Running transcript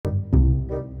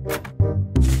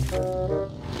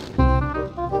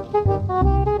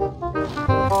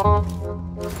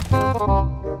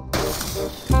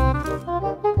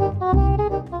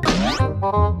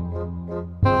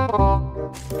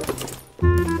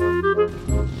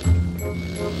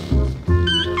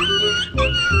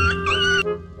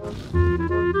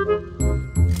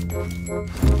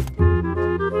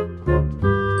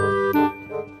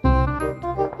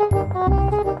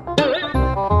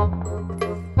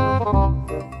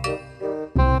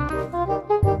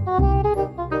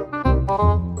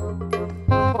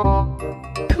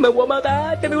Me voy a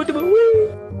matar, este es mi último.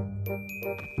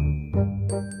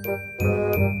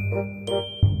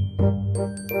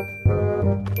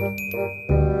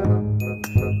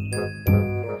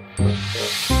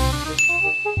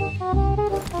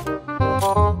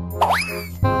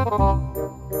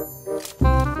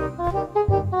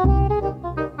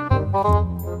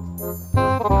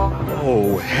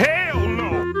 Oh, hell no!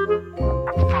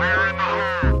 Fire in the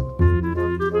hole!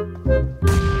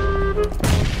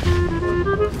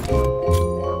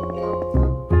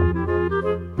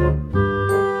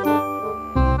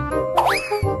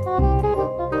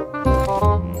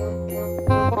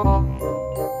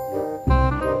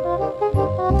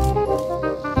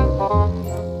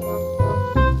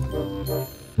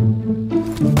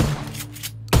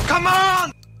 Come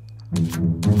on!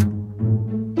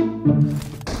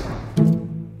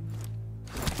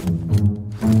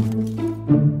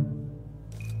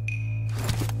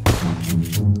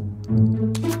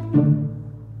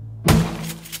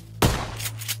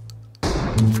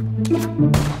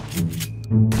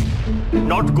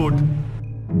 Not good.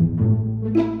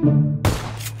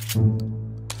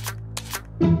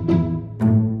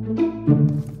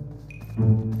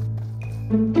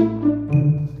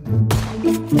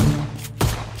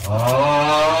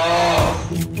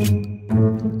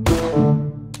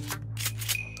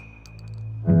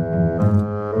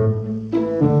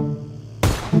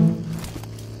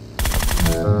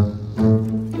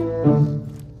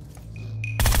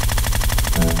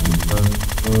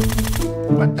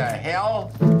 What the hell?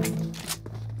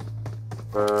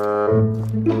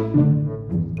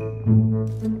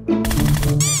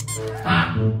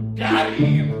 Ha! Got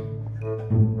him!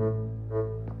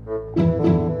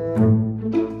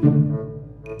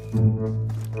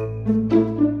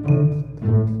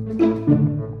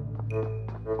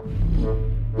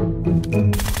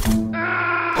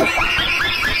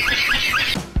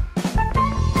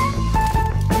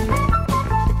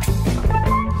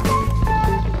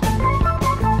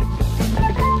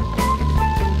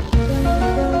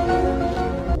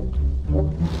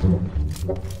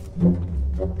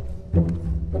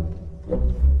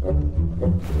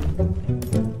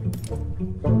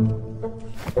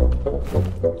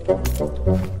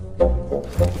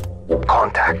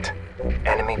 Contact.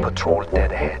 Enemy patrol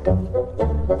dead ahead.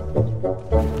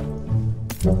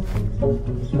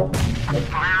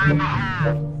 Fire in the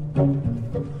hole!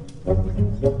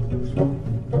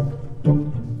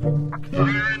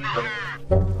 Fire in the hole!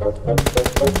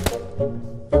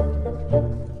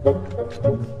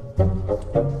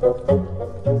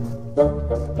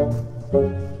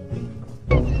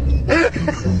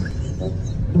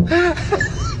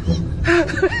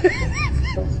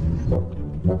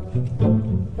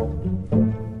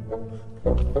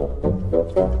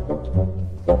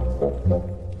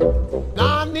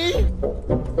 Nani?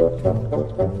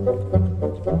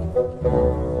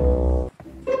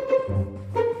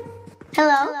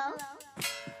 Hello?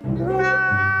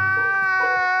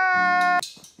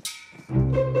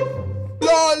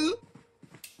 LOL!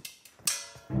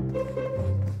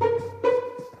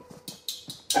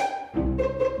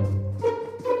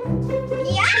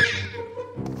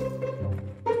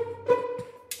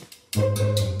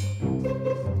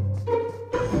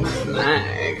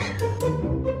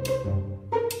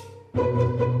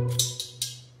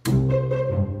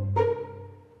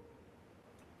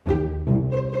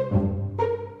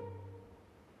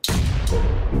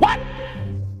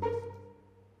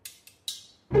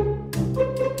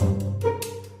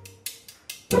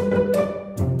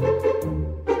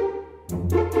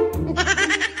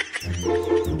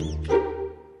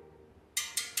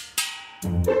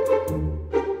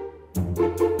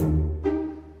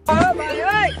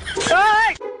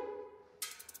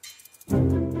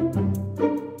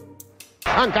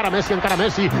 Encara Messi, encara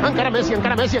Messi, encara Messi,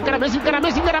 encara Messi, encara Messi, encara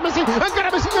Messi, encara Messi,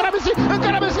 encara Messi, encara Messi,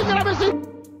 encara Messi, encara Messi.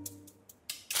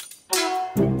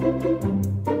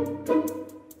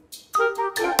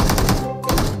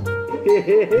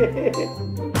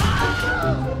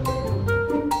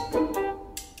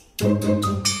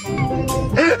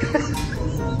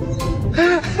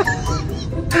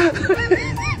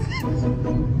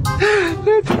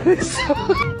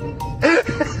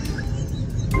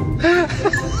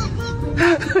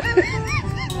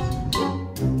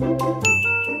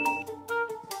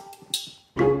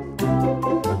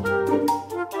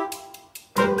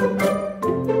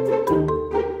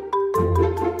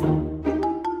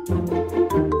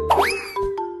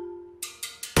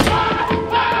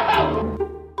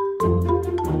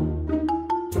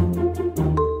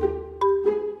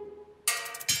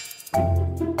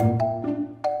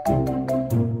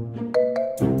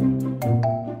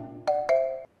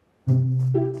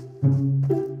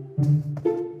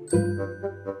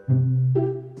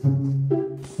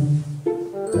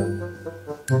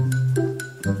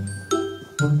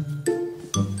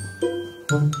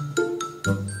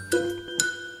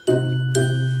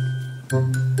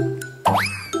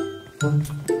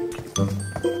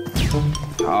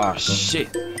 shit.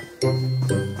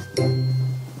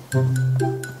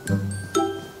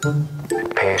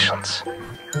 Patience.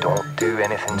 Don't do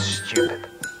anything stupid.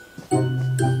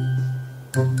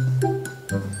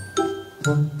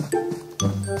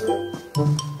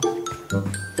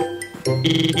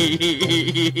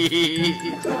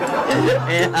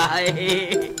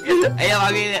 Ayo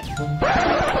pagi.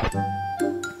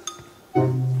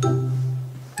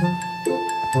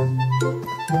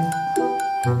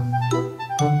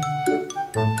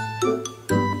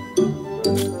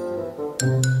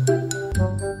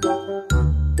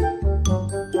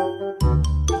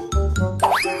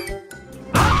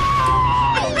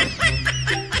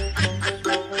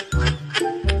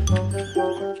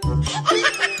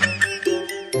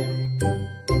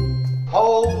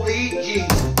 Holy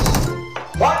Jesus.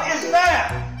 What is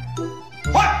that?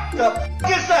 What the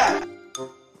f is that?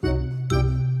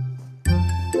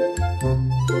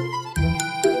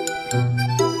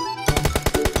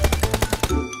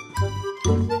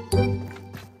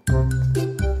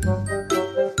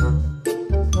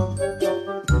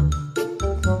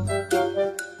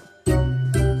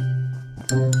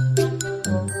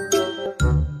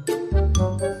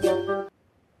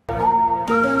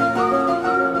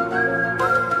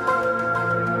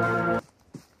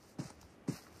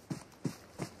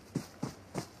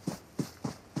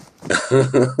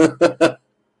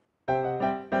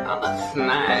 I'm a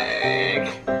snag.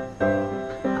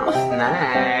 I'm a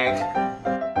snag.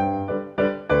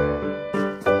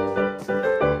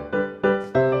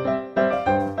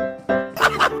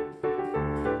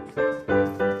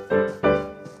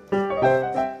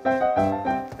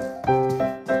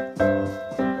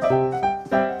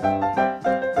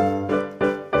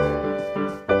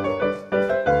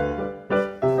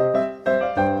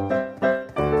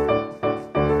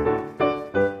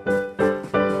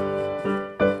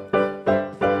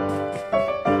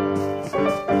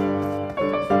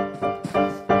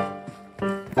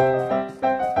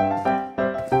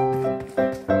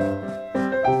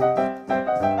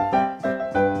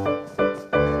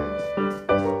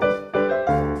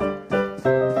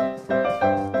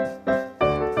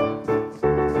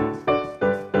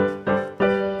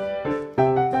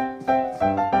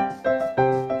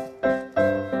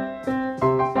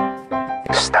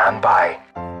 Stand by.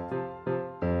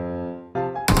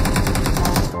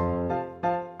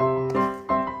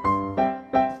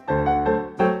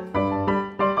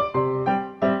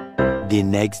 The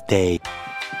next day.